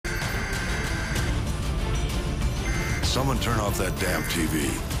Someone turn off that damn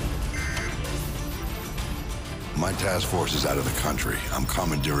TV. My task force is out of the country. I'm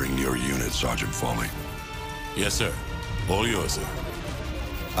commandeering your unit, Sergeant Foley. Yes, sir. All yours, sir.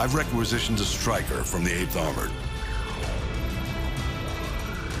 I've requisitioned a striker from the 8th Armored.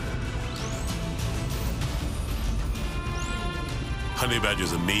 Honey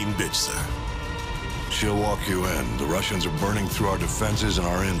Badger's a mean bitch, sir. She'll walk you in. The Russians are burning through our defenses and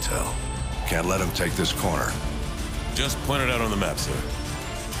our intel. Can't let them take this corner. Just point it out on the map, sir.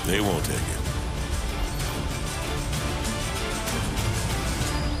 They won't take it.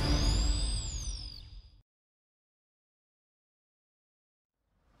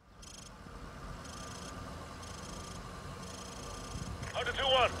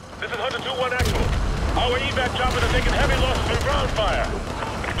 This is Hunter 2-1 actual. Our evac choppers are taking heavy losses from ground fire.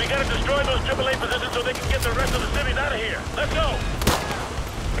 We gotta destroy those AAA positions so they can get the rest of the cities out of here. Let's go!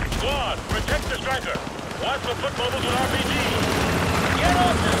 Squad, protect the striker. Watch for foot mobiles with RPGs. Get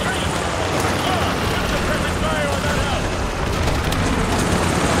off the street! Squad, use suppressing fire on that house.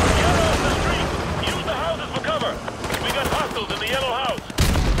 Get off the street! Use the houses for cover. We got hostiles in the yellow house.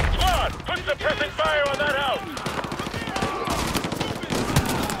 Squad, put suppressing fire on that house.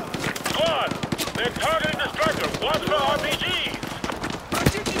 They're targeting the striker. Watch for RPGs.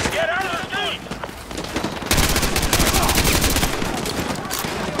 Get out of the street!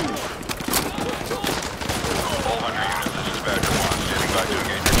 All Hunter units, this is Badger 1, standing by to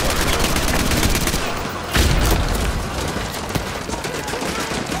engage your targets.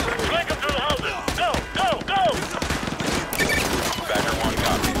 Flank them through the houses. Go, go, go! Badger 1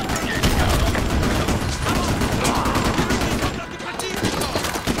 copies. Engaging house.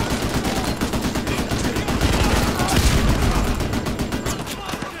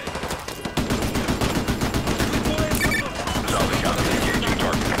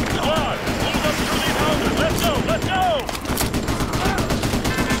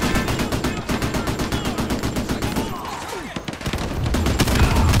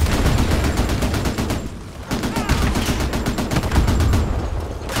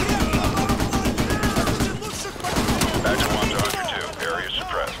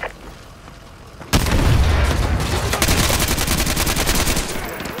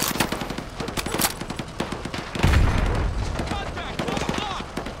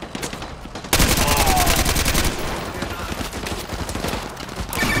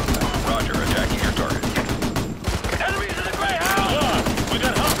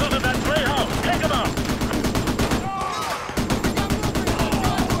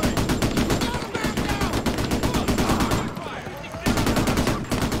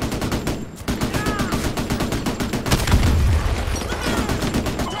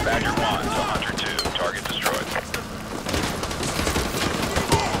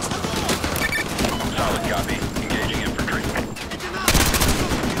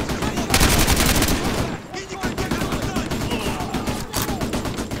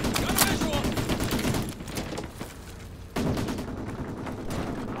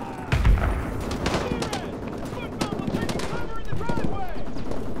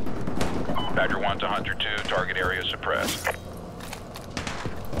 Badger 1 to Hunter 2, target area suppressed.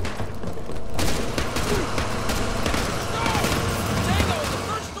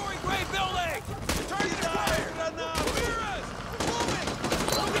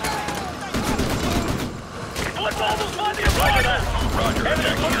 Roger,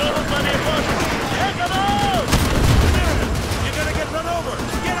 attacking your target. Take them out! You're gonna get run over!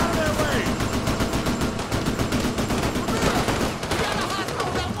 Get out of their way! We got a hostile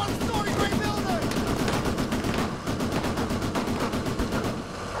in that one-story gray building!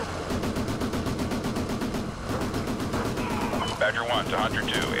 Badger 1 to Hunter 2,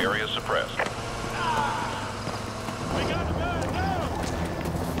 area suppressed. We got the man, go!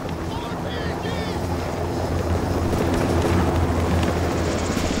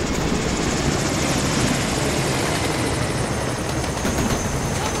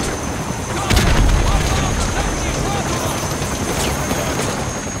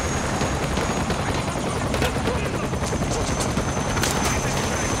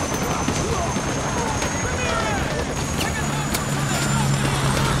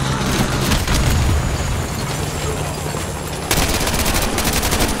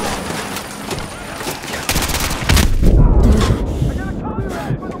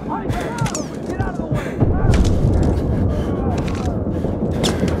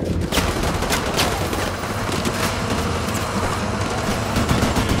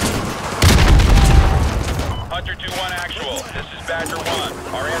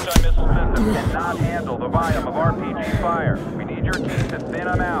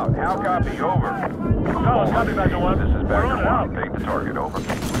 out. How copy? Over. Solid copy, Badger 1. This is We're on it Badger out. 1. Take the target. Over.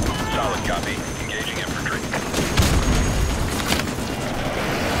 Solid copy. Engaging infantry.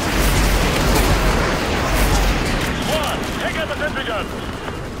 Squad, take out the sentry guns.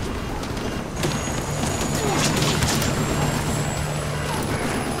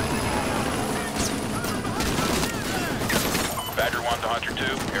 Badger 1 to Hunter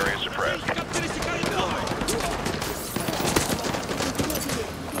 2. Area suppressed.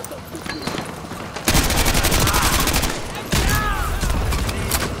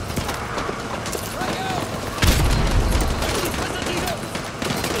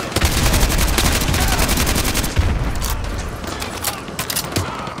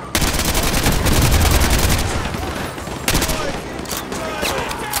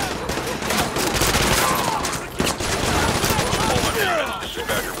 This is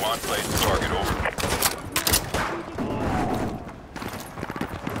Badger 1. Place the target. Over.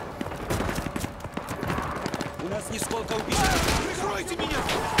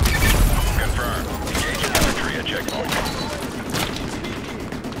 Confirmed. Engaging infantry at checkpoint.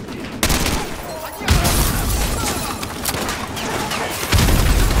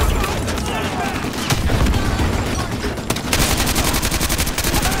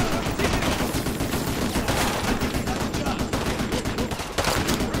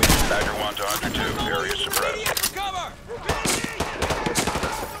 Badger 1 to Hunter 2. Area suppressed.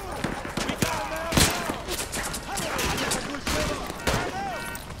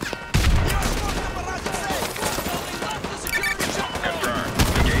 Confirmed.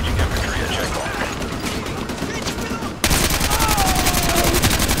 Engaging infantry at checkpoint.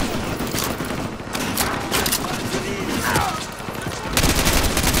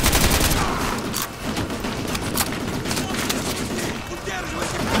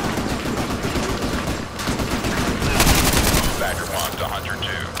 Badger 1 to Hunter 2.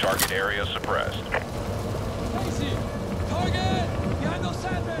 Target area suppressed. Target! Behind those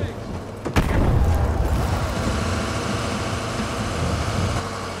sandbags!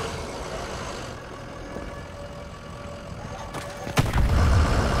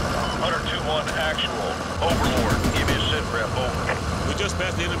 Hunter 2-1 actual. Overlord, give me a sit rep. Over. We just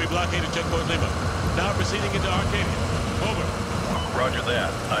passed the enemy blockade at checkpoint Lima. Now proceeding into Arcadia. Over. Roger that.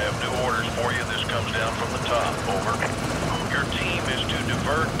 I have new orders for you. This comes down from the top. Over. Your team is to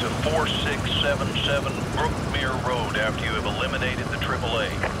divert to 4677 Brookmere Road after you have eliminated the AAA.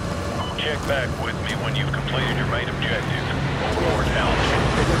 Check back with me when you've completed your main objective. Overlord out.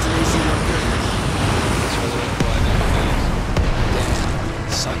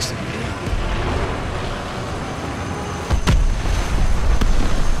 Sucks to be here.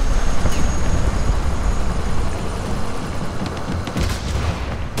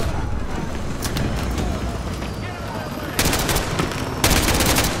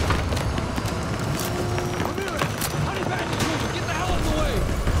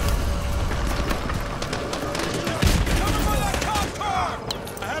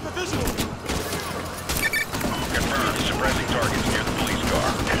 Confirmed. Suppressing targets near the police car.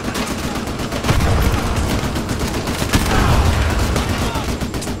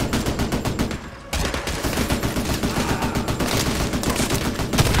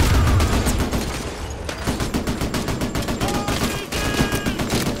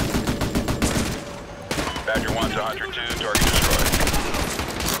 Badger 1 to Hunter 2. Target destroyed.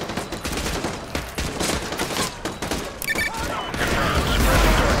 Confirmed.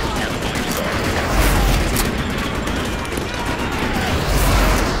 Suppressing targets near the police car.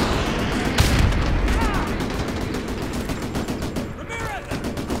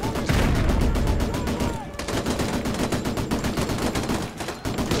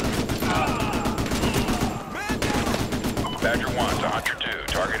 Badger 1 to Hunter 2.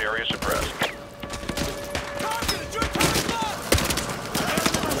 Target area suppressed.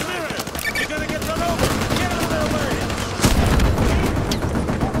 You're gonna get run over! Get out of their way!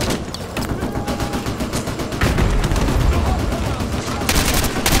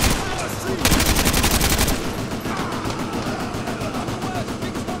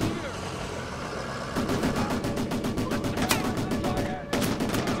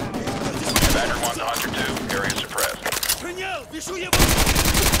 Badger 1 to Hunter 2. Area suppressed. Принял! Пишу его!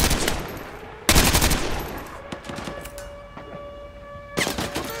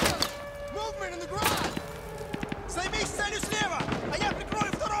 Movement in the garage! Займись целью слева, а я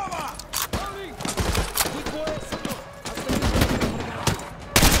прикрою второго!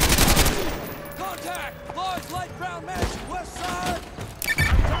 Contact! Large light brown mansion, west side!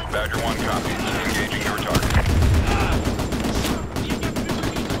 Badger 1 copies. Engaging your target.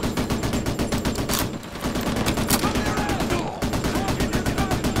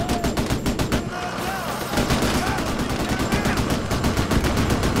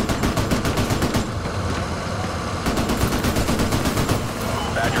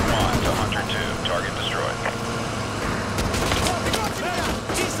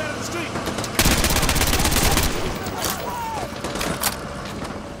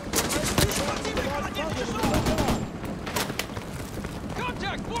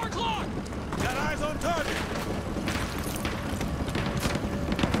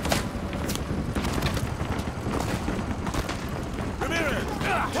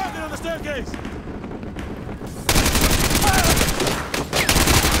 staircase!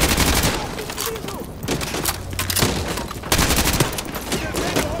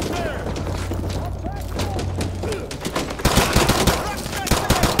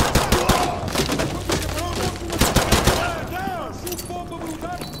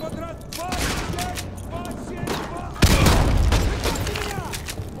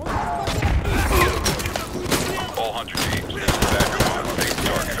 All Hunter teams, this is Badger 1. Base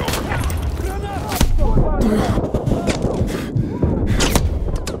target over.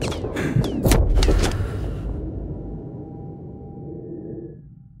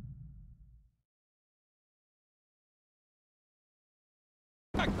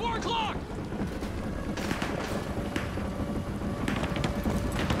 At 4 o'clock!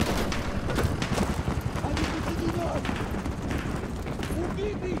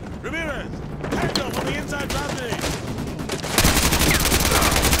 Ramirez! Tango from the inside balcony!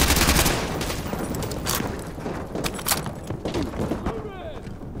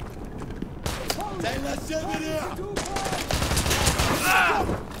 Цель на севере!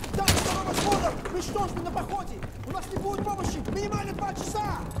 Да, второго схода! Мы что ж, мы на походе! У нас не будет помощи! Минимально 2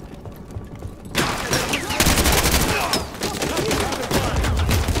 часа!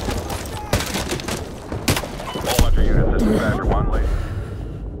 All Hunter units, this is Badger 1, lead.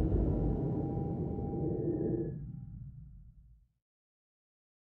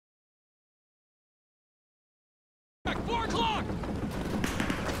 At 4 o'clock!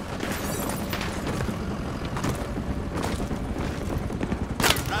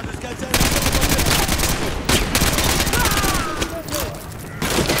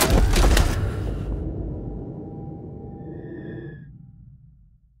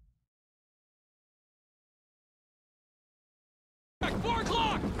 At 4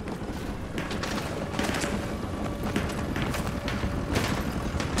 o'clock!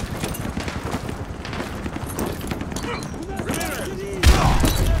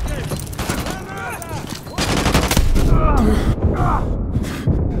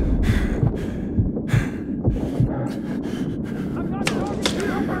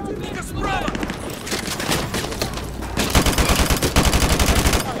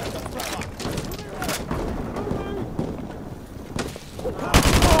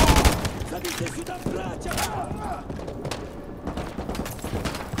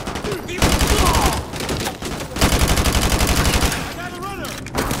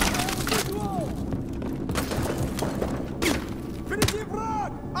 Впереди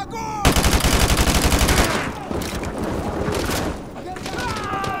враг! Огонь!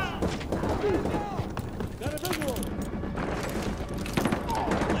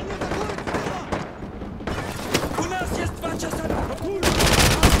 У нас есть 2 часа!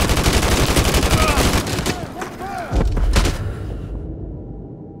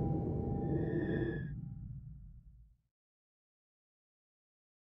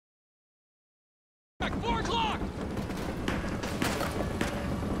 At 4 o'clock!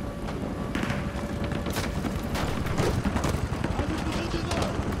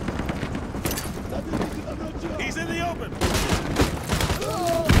 He's in the open!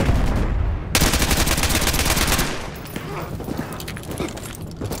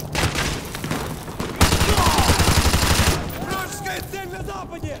 Вражеская цель на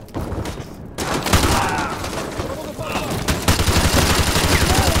западе!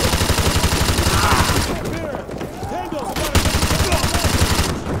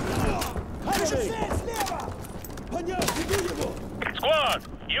 Squad,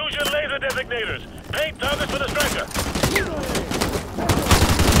 use your laser designators. Paint targets for the striker.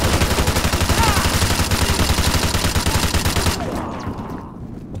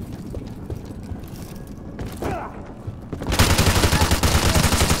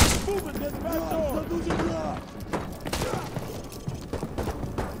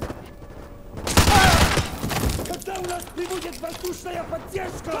 Когда у нас не будет воздушная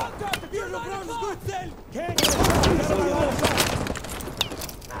поддержка! Вижу вражескую цель!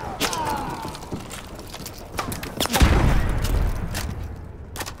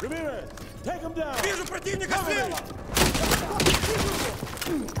 Ramirez, take him down! Вижу противника слева!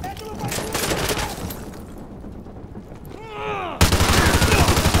 Этого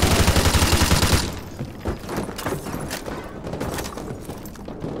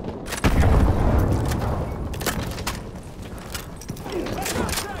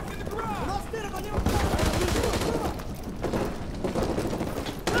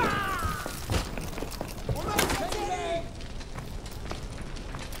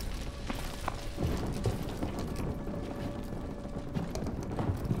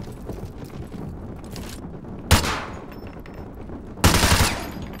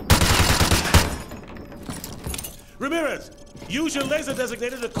Ramirez, use your laser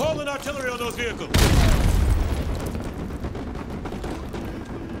designator to call in artillery on those vehicles.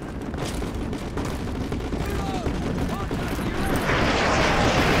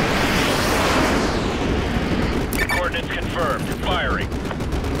 Coordinates confirmed. Firing.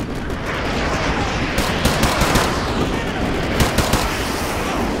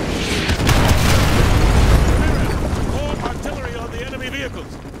 Call artillery on the enemy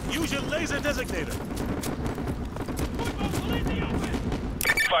vehicles. Use your laser designator.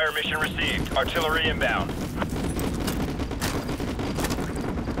 Fire mission received. Artillery inbound.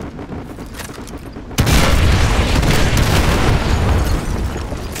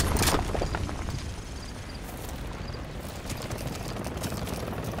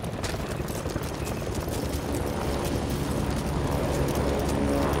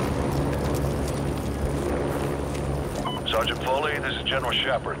 Sergeant Foley, this is General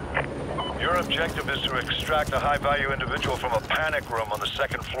Shepard. Your objective is to extract a high-value individual from a panic room on the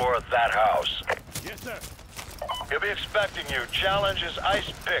second floor of that house. Yes, sir. He'll be expecting you. Challenge is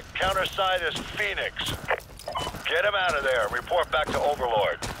Ice Pick. Counterside is Phoenix. Get him out of there and report back to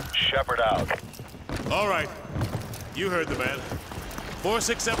Overlord. Shepard out. All right. You heard the man.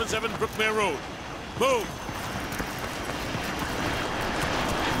 4677 Brookmere Road. Move!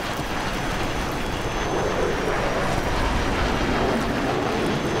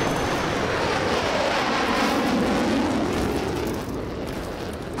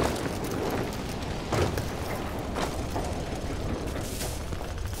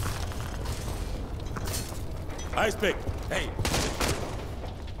 Ice Pick. Hey.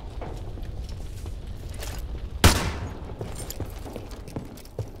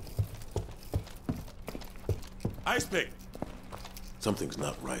 Ice Pick. Something's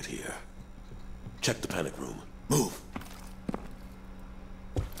not right here. Check the panic room. Move.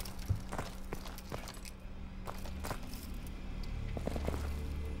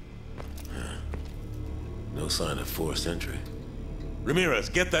 No sign of forced entry. Ramirez,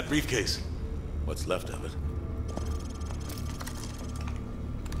 get that briefcase. What's left of it?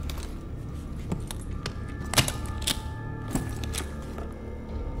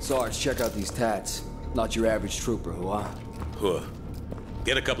 Sarge, check out these tats. Not your average trooper, huh? Huh.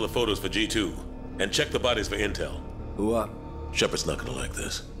 Get a couple of photos for G2, and check the bodies for intel. Who? Shepard's not gonna like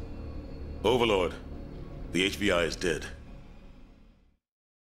this. Overlord, the HVI is dead.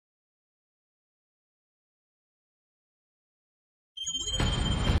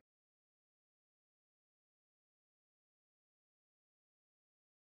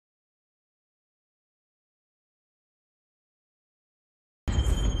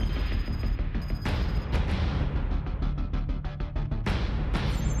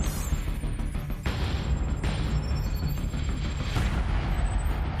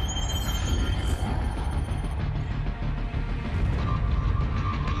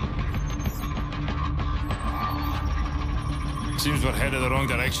 Seems we're headed the wrong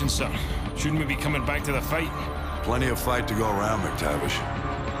direction, sir. Shouldn't we be coming back to the fight? Plenty of fight to go around, McTavish.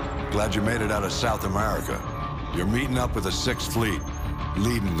 Glad you made it out of South America. You're meeting up with the 6th Fleet,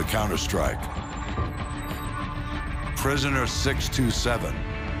 leading the counterstrike. Prisoner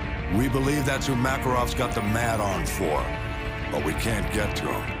 627. We believe that's who Makarov's got the mad on for, but we can't get to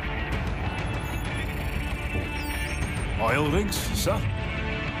him. Oil rigs, sir?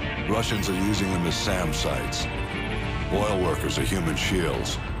 Russians are using them as SAM sites. Oil workers are human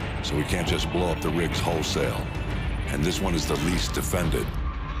shields, so we can't just blow up the rigs wholesale. And this one is the least defended.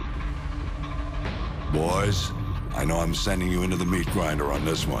 Boys, I know I'm sending you into the meat grinder on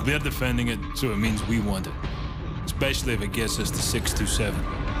this one. They're defending it, so it means we want it. Especially if it gets us to 627.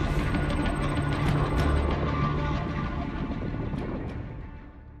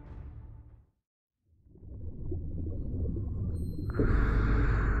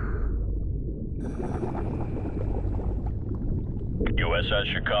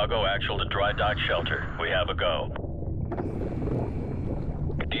 USS Chicago, actual to dry dock shelter. We have a go.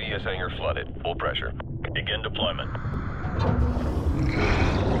 DDS hangar flooded. Full pressure. Begin deployment.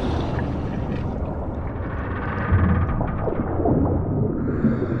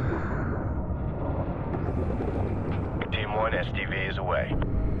 Team 1, STV is away.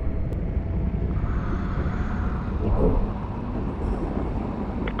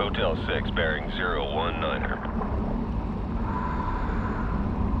 Hotel 6, bearing 019er.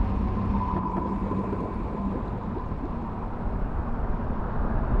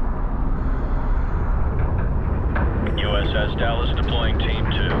 USS Dallas deploying Team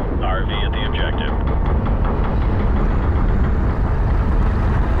 2. RV at the objective.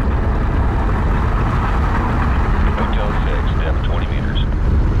 Hotel 6, depth 20 meters.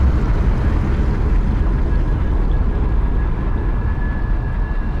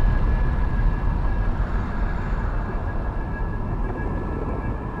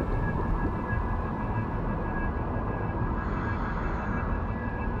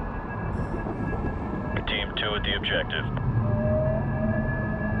 objective.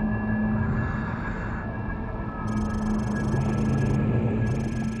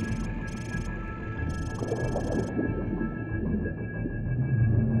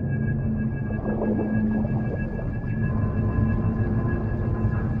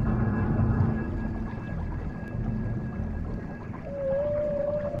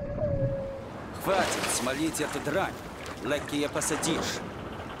 Хватит смолить эту дрань. Легкие посадишь.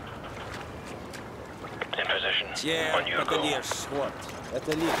 Те подольешь. Вот,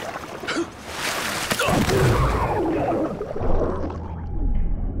 это лига.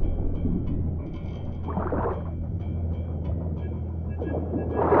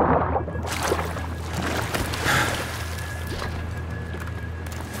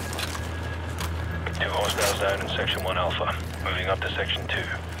 Two hostiles down in Section 1 Alpha. Moving up to Section 2.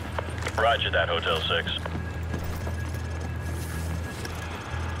 Roger that, Hotel 6.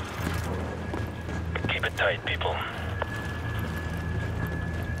 Keep it tight, people.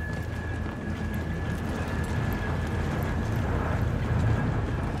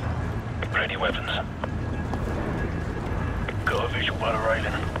 Ready weapons. Go visual while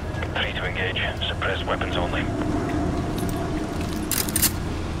arriving. Free to engage. Suppressed weapons only.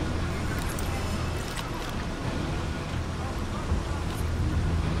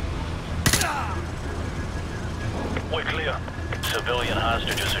 We're clear. Civilian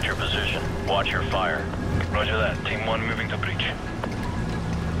hostages at your position. Watch your fire. Roger that. Team 1 moving to breach.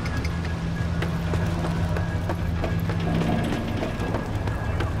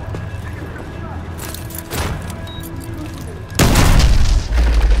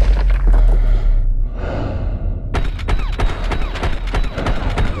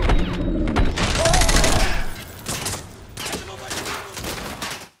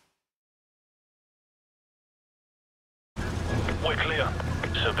 We're clear.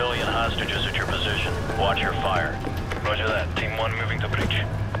 Civilian hostages at your position. Watch your fire. Roger that. Team 1 moving to breach.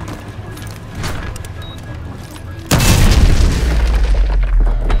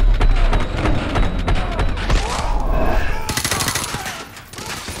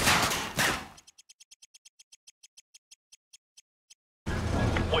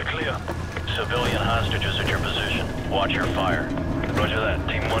 We're clear. Civilian hostages at your position. Watch your fire. Roger that.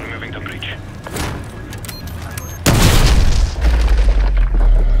 Team 1 moving to breach.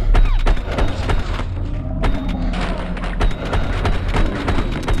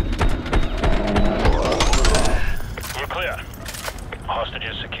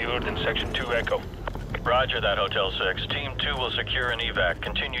 Hostages secured in Section 2 Echo. Roger that, Hotel 6. Team 2 will secure an evac.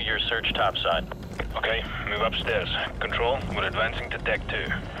 Continue your search topside. Okay, move upstairs. Control, we're advancing to Deck 2.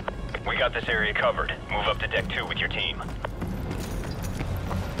 We got this area covered. Move up to Deck 2 with your team.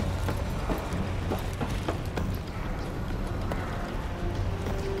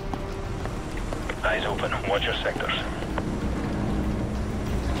 Eyes open. Watch your sectors.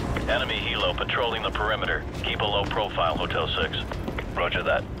 Enemy helo patrolling the perimeter. Keep a low profile, Hotel 6. Roger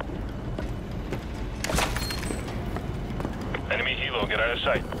that. Enemy helo, get out of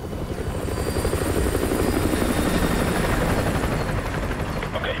sight.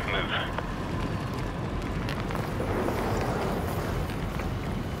 Okay, move.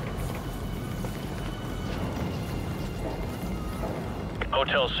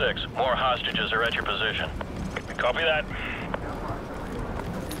 Hotel 6, more hostages are at your position. Copy that.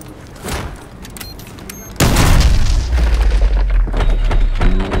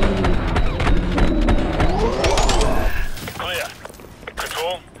 Clear.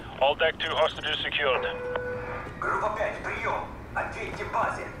 Control, all Deck 2 hostages secured. Группа 5, прием. Ответьте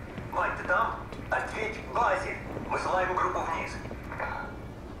базе. Мать, ты там? Ответь базе. Высылаем группу вниз.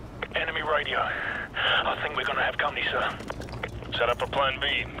 Enemy radio. I think we're gonna have company, sir. Set up a plan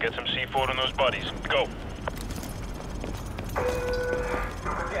B. Get some C4 on those bodies. Go.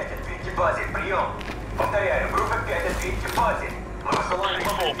 Группа 5, ответьте базе. Прием. Повторяю, группа 5, ответьте базе. Мы высылаем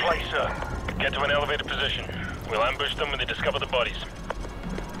C4 place, sir. Get to an elevated position. We'll ambush them when they discover the bodies.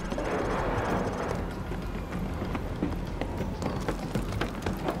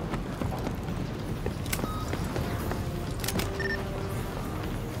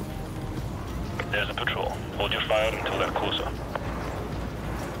 There's a patrol. Hold your fire until they're closer.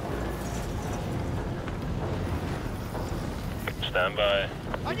 Stand by.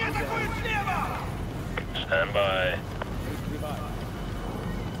 Они атакуют слева! Stand by.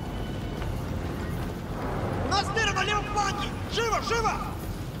 У нас дыры на левом фланге! Живо, живо!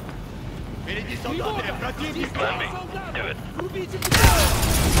 Впереди солдаты! Противник! Plan B. Do it. Рубите! У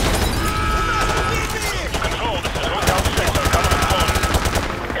нас убийцы! Control, this is Hotel 6. I'm coming to phone.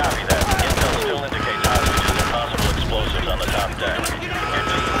 Copy that. Intel still indicates hostages and possible explosives on the top deck. Your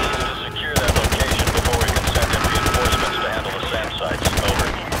team needs to secure that location before we can send in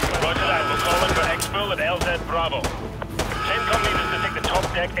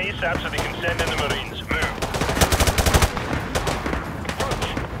ASAP so they can send in the Marines. Move. Approach.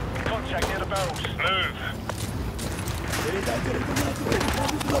 Contact near the barrels. Move.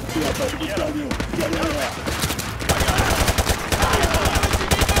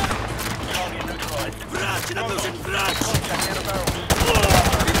 Target neutralized. Contact near the barrels.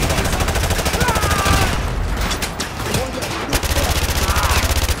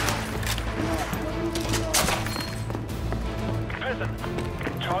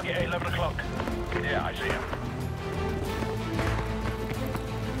 Target at 11 o'clock. Yeah, I see him.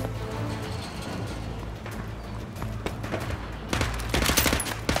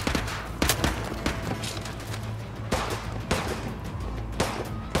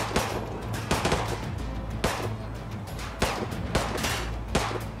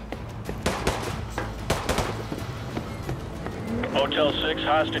 Hotel 6,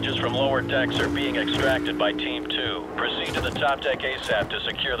 hostages from lower decks are being extracted by Team 2. Proceed to the top deck ASAP to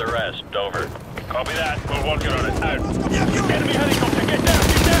secure the rest. Over. Copy that. We're working on it. Out. Enemy helicopter, get down,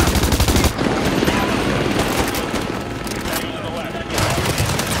 get down! Enemies to the left. I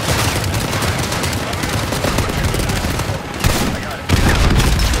got it.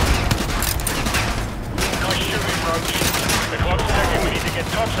 Nice shooting, Roach. The clock's ticking. We need to get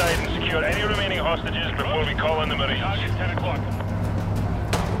topside and secure any remaining hostages before we call on the Marines. Target 10 o'clock.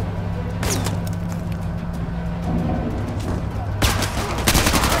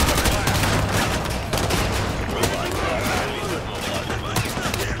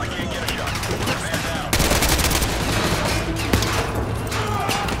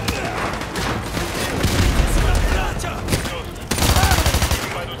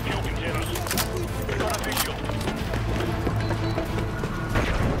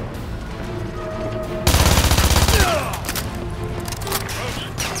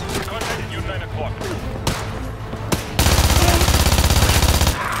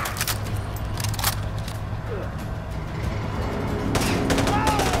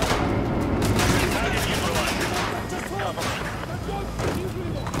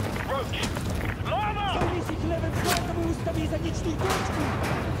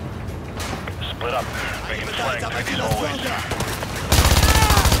 Split up. Making the flank tight as always.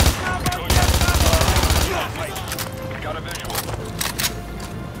 Got a visual.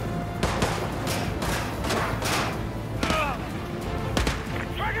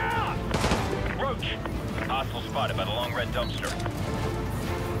 Trigger! Roach! Hostile spotted by the long red dumpster.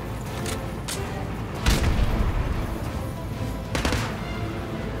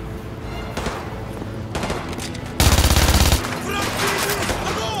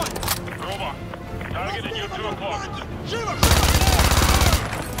 Target at you 2 o'clock.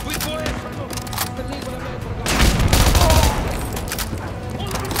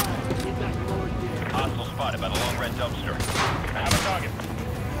 Hostile spotted by the long red dumpster. I have a target.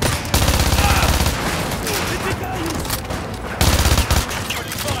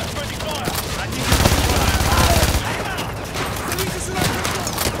 Friendly fire, friendly fire. I think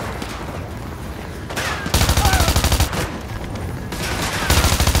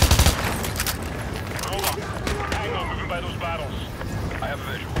those battles. I have a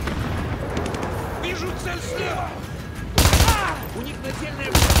visual. Вижу цель слева! У них нацельное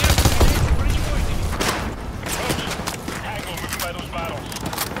внимание с бронебойными. Tango moving by those battles.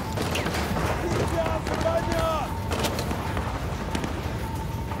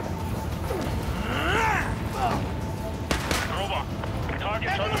 Robot,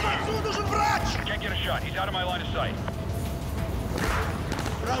 target's on the move. Can't get a shot. He's out of my line of sight.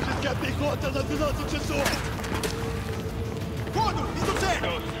 Вражеская пехота на 12 часов!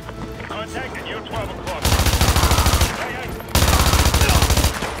 Ghost. Contact at you 12 o'clock.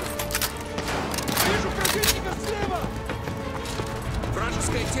 Вижу противника слева!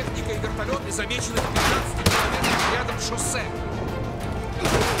 Вражеская техника и вертолеты замечены в 15 километрах рядом с шоссе.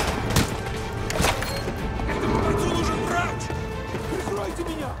 Этому бойцу нужен врач! Прикройте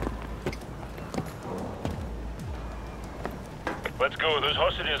меня! Let's go. Those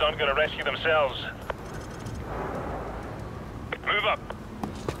hostages aren't going to rescue themselves. Move up.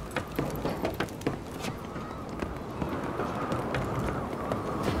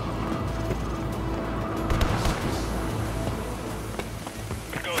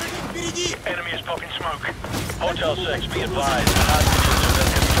 Go. Enemy is poking smoke. Hotel 6, be advised. Hostages have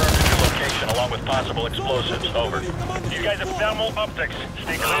been confirmed at your location along with possible explosives. Over. You guys have thermal optics.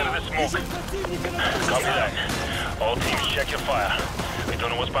 Stay clear of the smoke. Copy that. All teams, check your fire. We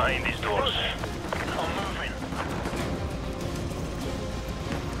don't know what's behind these doors. I'm moving.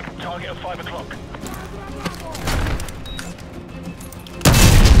 Target at 5 o'clock.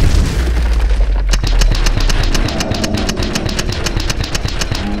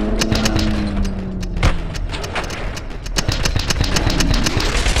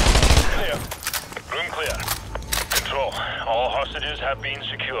 have been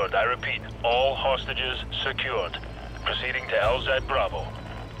secured. I repeat, all hostages secured. Proceeding to LZ Bravo.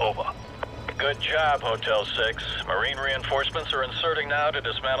 Over. Good job, Hotel 6. Marine reinforcements are inserting now to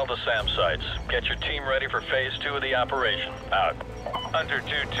dismantle the SAM sites. Get your team ready for Phase 2 of the operation. Out. Hunter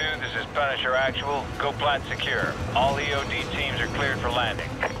 2-2, this is Punisher Actual. Go plat secure. All EOD teams are cleared for landing.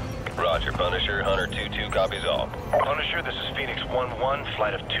 Roger, Punisher. Hunter 2-2 copies all. Punisher, this is Phoenix 1-1,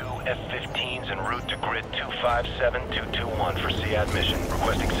 flight of 2 F-15s en route to grid 257221 for SEAD mission.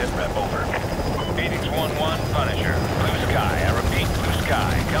 Requesting SITREP, over. Phoenix 1-1, Punisher. Blue sky, I repeat, blue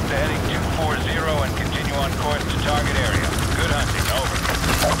sky. Come to heading 240 and continue on course to target area. Good hunting, over.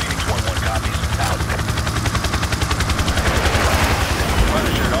 Phoenix 1-1 copies, out.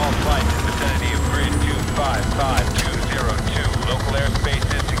 Punisher, all flights in vicinity of grid 255202. Local airspace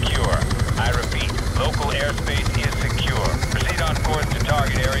is secure. I repeat, local airspace is secure. Proceed on course to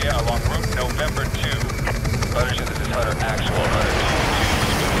target area along route November 2. Punisher, this is Hunter Actual. Hunter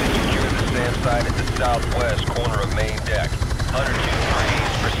 2-2, secure the SAM site at the southwest corner of main deck. Hunter 2-3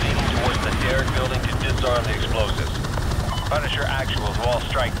 is proceeding towards the derrick building to disarm the explosives. Punisher Actual to all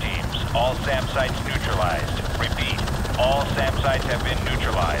strike teams. All SAM sites neutralized. Repeat, all SAM sites have been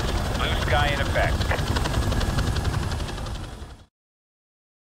neutralized. Blue sky in effect.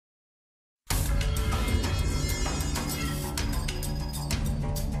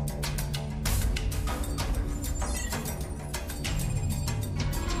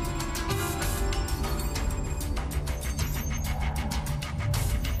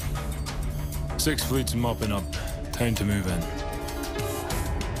 Six fleets mopping up. Time to move in.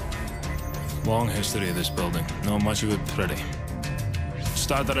 Long history of this building. Not much of it pretty.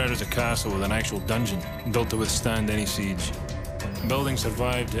 Started out as a castle with an actual dungeon, built to withstand any siege. The building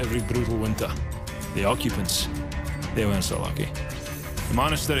survived every brutal winter. The occupants, they weren't so lucky. The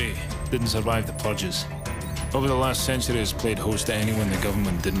monastery didn't survive the purges. Over the last century, it's played host to anyone the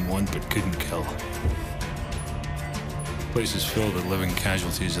government didn't want but couldn't kill. The place is filled with living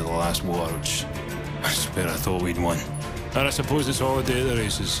casualties of the last war, which I swear I thought we'd won. And I suppose it's all a day of the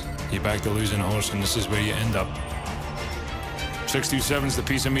races. You back the losing horse and this is where you end up. 627's the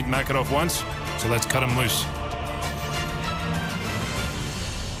piece of meat Makarov wants, so let's cut him loose.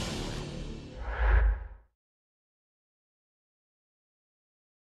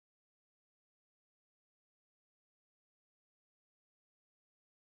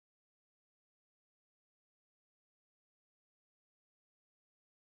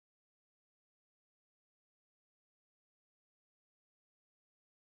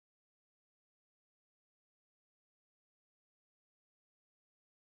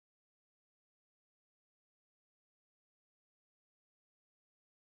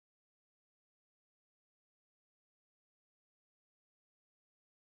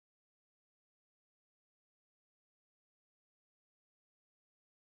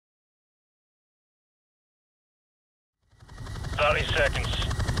 Seconds.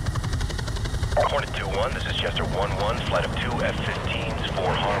 Hornet 2-1, this is Chester 1-1, flight of 2 F-15s,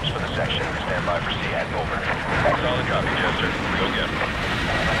 4 harms for the section. Stand by for SEAD, over. Solid copy, Chester. Go get him.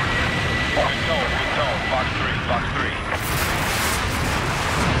 Good tone, Fox 3, Fox 3.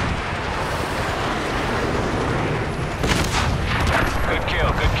 Good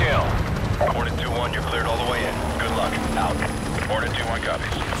kill. Hornet 2-1, you're cleared all the way in. Good luck, out. Hornet 2-1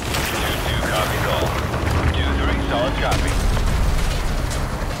 copies. 2-2 copies all. 2-3, solid copy.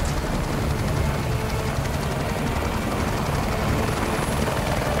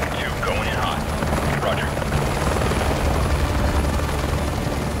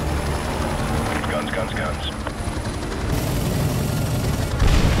 Guns.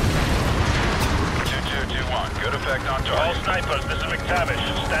 2-2-2-1, good effect on target. All snipers, this is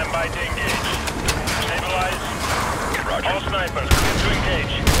McTavish. Stand by to engage. Stabilize. Roger. All snipers, begin to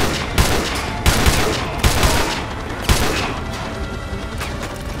engage.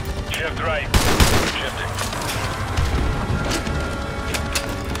 Shift right. Shifting.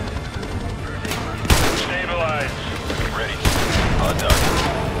 Stabilize. Ready. On target.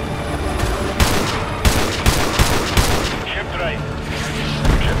 Shift right.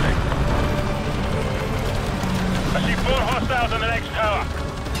 Shifting. I see 4 hostiles on the next tower.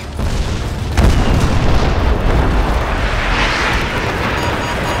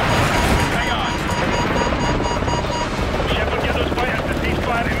 Hang on. Shepard, get those fighters to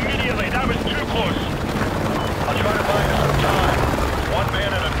ceasefire immediately. That was too close. I'll try to buy you some time. One man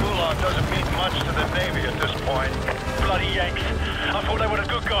in a gulag doesn't mean much to the Navy at this point. Bloody Yanks. I thought they were the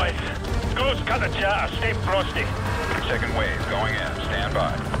good guys. Ghost, cut the chatter. Stay frosty. Second wave going in. Stand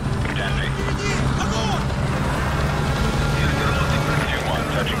by. 10 feet.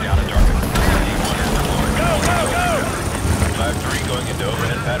 2-1 touching down at target. T1 is deployed. Go! 5-3 going into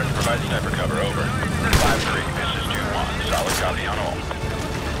pattern to provide sniper cover, over. 5-3, this is 2-1. Solid copy on all.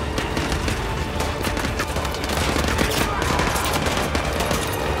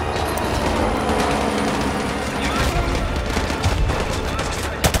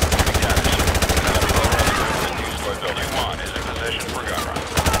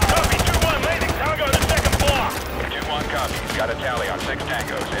 Got a tally on 6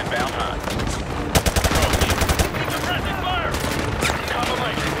 tangos, inbound hunt. Approach. Suppressing fire! Cover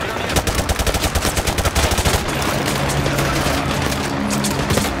me.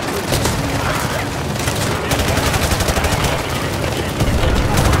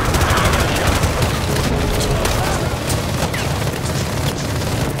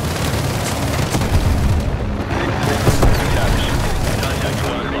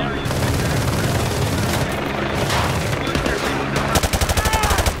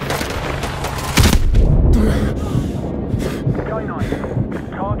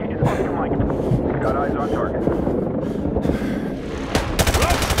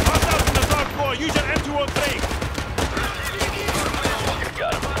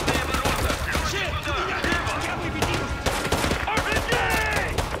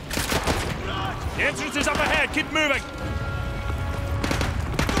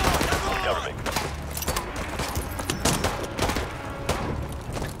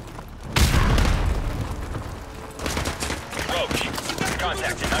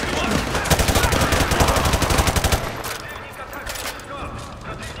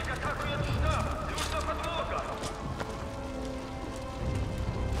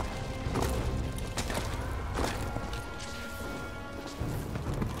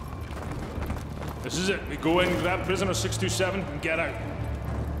 This is it. We go in, grab prisoner 627, and get out.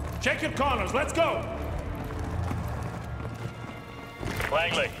 Check your corners. Let's go!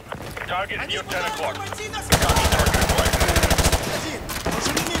 Langley, target at your 10 o'clock. Target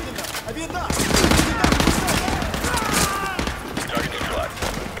neutralized.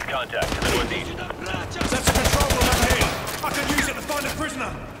 Contact to the northeast. That's a control room over here. I can use it to find a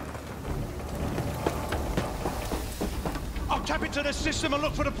prisoner. I'll tap into the system and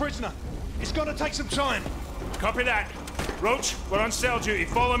look for the prisoner. It's gonna take some time. Copy that. Roach, we're on cell duty.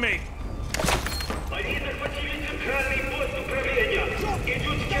 Follow me.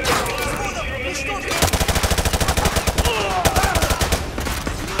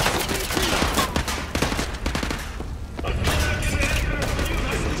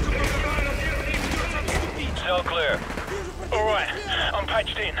 Cell clear. All right, I'm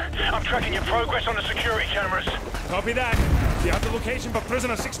patched in. I'm tracking your progress on the security cameras. Copy that. Do you have the location for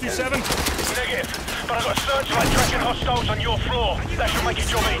prisoner 627? Negative, but I've got a searchlight tracking hostiles on your floor. That should make your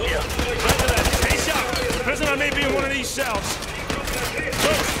job easier. Roger that. Stay sharp. The prisoner may be in one of these cells.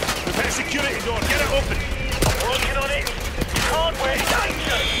 Roach, prepare security door. Get it open. Working on it. Hardware is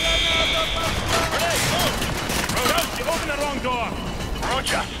danger. Grenade, move. Roach, you opened the wrong door.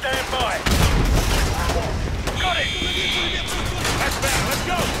 Roger, stand by. Got it. That's better. Let's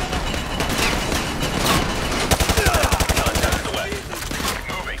go. Contact the way.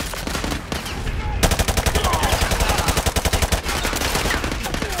 Moving.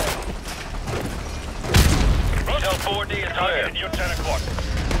 Cell 4D is targeted at your 10 o'clock.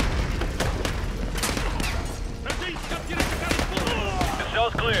 The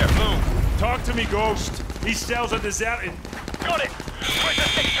cell's clear. Move. Talk to me, Ghost. These cells are deserted. Got it. Prisoner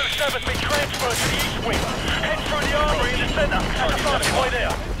 627's been transferred to the east wing. Head through the armory in the center. That's the fastest way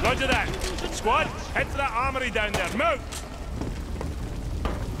there. Roger that. Squad, head to that armory down there. Move!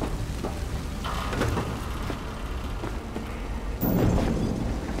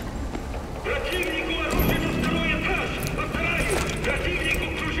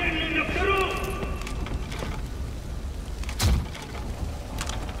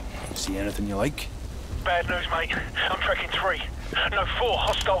 See anything you like? Bad news, mate. I'm tracking 3. No, 4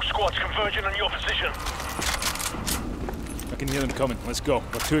 hostile squads converging on your position. I can hear them coming. Let's go.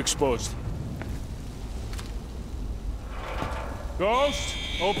 We're too exposed. Ghost,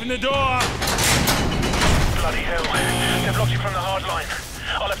 open the door! Bloody hell. They've blocked you from the hard line.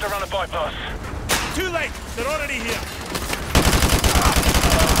 I'll have to run a bypass. Too late! They're already here!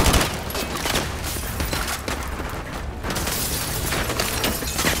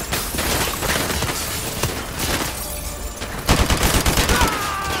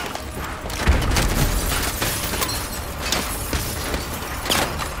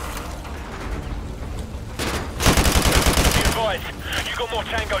 You got more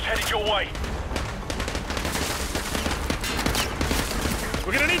tangos headed your way.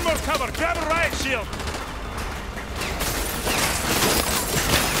 We're gonna need more cover. Grab a riot shield.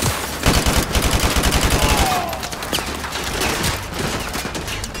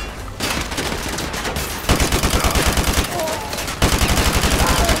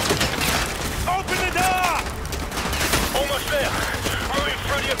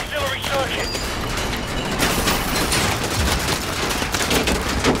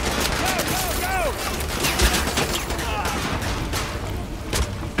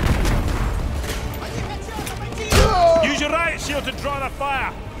 Shield to draw the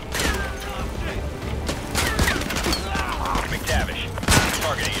fire! McTavish,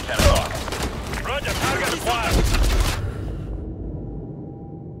 targeting at 10 o'clock. Roger, target acquired.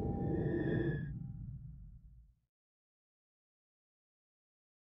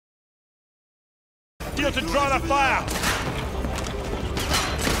 Shield to draw the fire!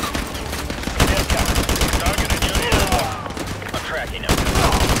 Target in your ear. I'm tracking him.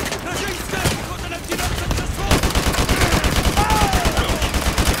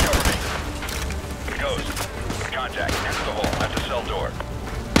 Cover me. Ghost. Contact. Enter the hole. At the cell door.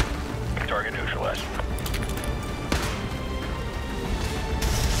 Target neutralized.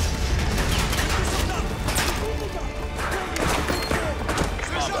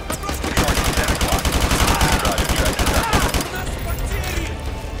 Mamba. Target 10 o'clock. Roger, track this out.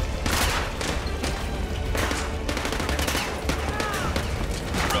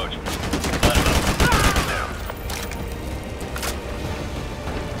 Roach. Let him up. Down.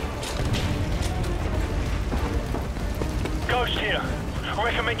 Ghost here. I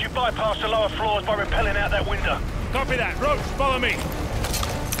recommend you bypass the lower floors by rappelling out that window. Copy that. Roach, follow me.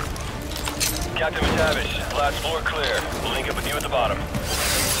 Captain McTavish, last floor clear. We'll link up with you at the bottom.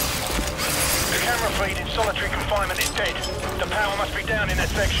 The camera feed in solitary confinement is dead. The power must be down in that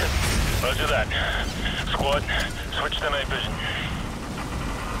section. Roger that. Squad, switch to night vision.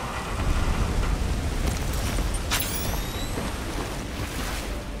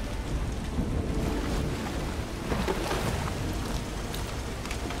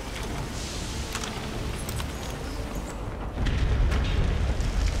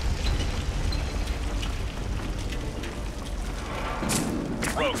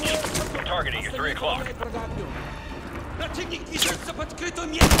 Roach, targeting at 3 o'clock. Противник движется по открытому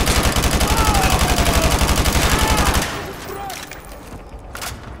месту!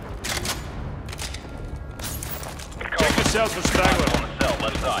 Check the cells for stragglers. On the cell,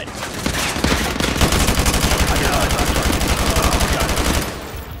 left side.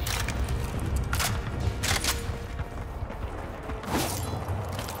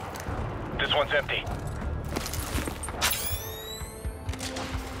 This one's empty.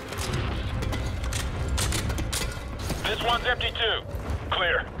 This one's empty too.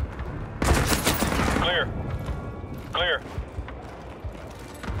 Clear. Clear. Clear.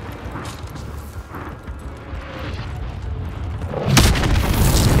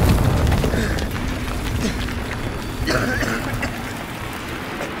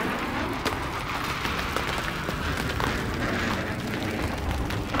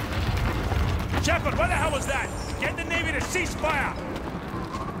 Shepard, what the hell was that? Get the Navy to cease fire!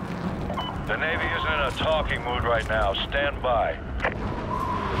 The Navy isn't in a talking mood right now. Stand by.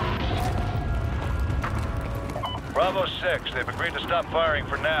 Bravo 6, they've agreed to stop firing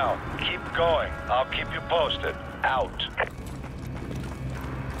for now. Keep going. I'll keep you posted. Out.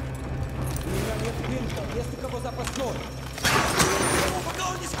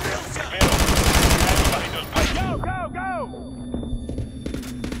 Go, go, go!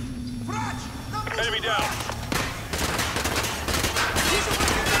 Enemy down.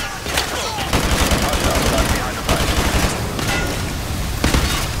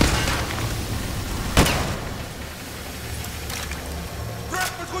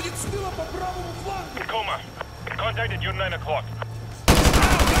 Coma. Contacted you 9 o'clock. Go, go,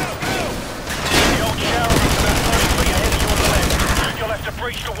 go! The old shower is about 30 feet ahead of you on the left. You'll have to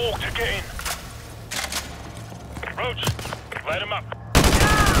breach the wall to get in. Roach, light him up.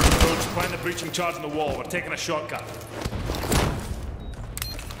 Roach, find the breaching charge on the wall. We're taking a shortcut.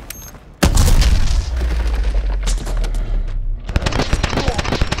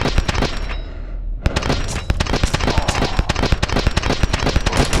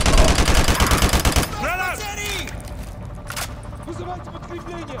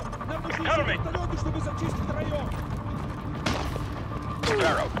 Cover me!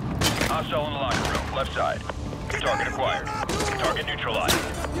 Sparrow. Hostile in the locker room, left side. Target acquired. Target neutralized.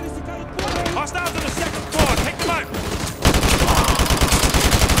 Hostiles on the second floor. Take them out.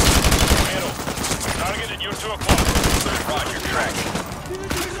 Middle. Target at your 2 o'clock. Roger, tracking.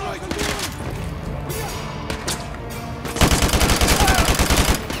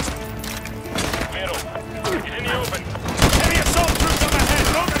 Middle. He's in the open. Heavy assault troops up ahead.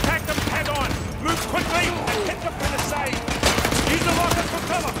 Don't attack them head on. Move quickly and hit them from the side. Use the lockers for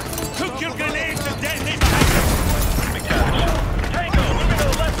cover. Cook your grenades and detonate behind them. McTavish. Tango, look at the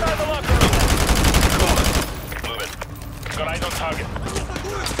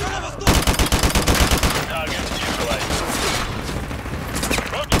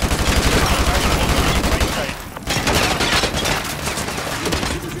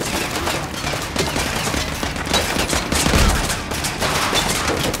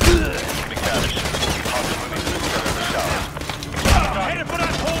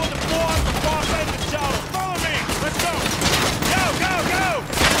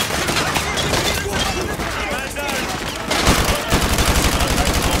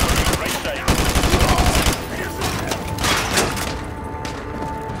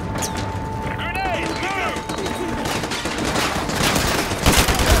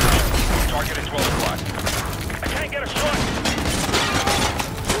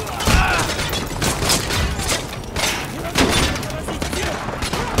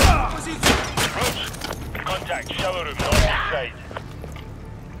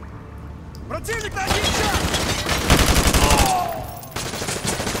Противник на один шаг!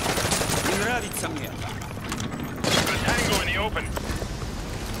 Не нравится мне. Tango in the open.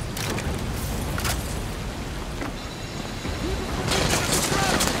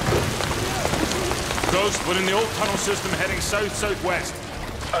 Ghost, we're in the old tunnel system heading south-southwest.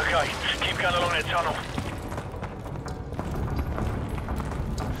 Okay, keep going along that tunnel.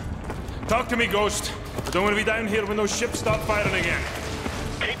 Talk to me, Ghost. I don't want to be down here when those ships start firing again.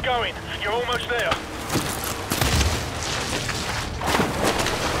 Keep going. You're almost there.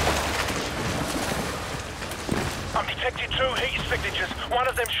 I'm detecting 2 heat signatures. One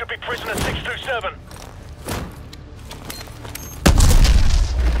of them should be prisoner 627.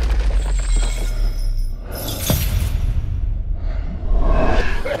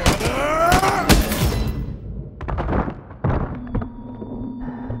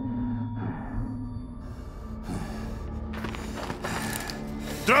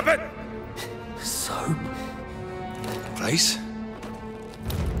 Drop it! Soap? Place?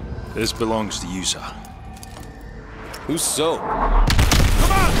 This belongs to you, sir. Who's soap?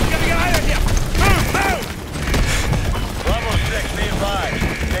 Come on! We gotta get out of here! Move! Move! Bravo 6, be advised.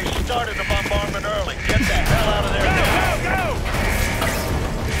 They started the bombardment early. Get the hell out of there now. Go!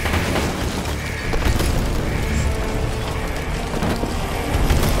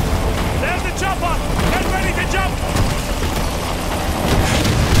 There's the chopper! Get ready to jump!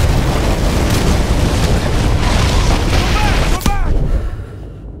 Go back!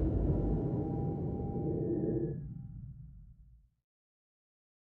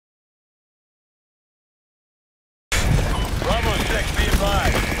 Bravo 6, be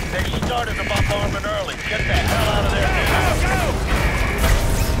advised. They started the bombardment early. Get the hell out of there now.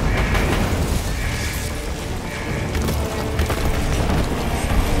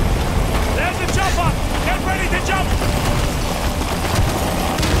 There's the chopper! Get ready to jump!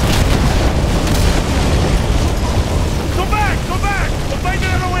 Go back! Go back! We'll find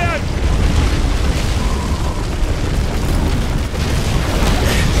another way out!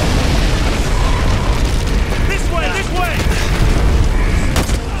 This way! This way!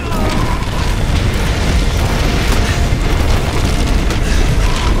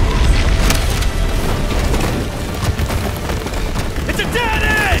 It's a dead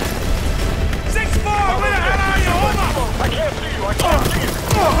end! 6-4! Where the hell are you? Over! I can't see you. I can't see you.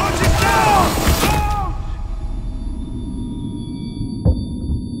 Launch it down!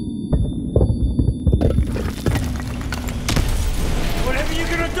 Whatever you're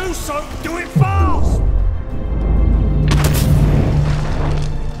gonna do, son, do it fast!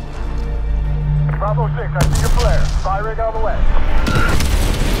 Bravo 6, I see your flare. Firing on the way.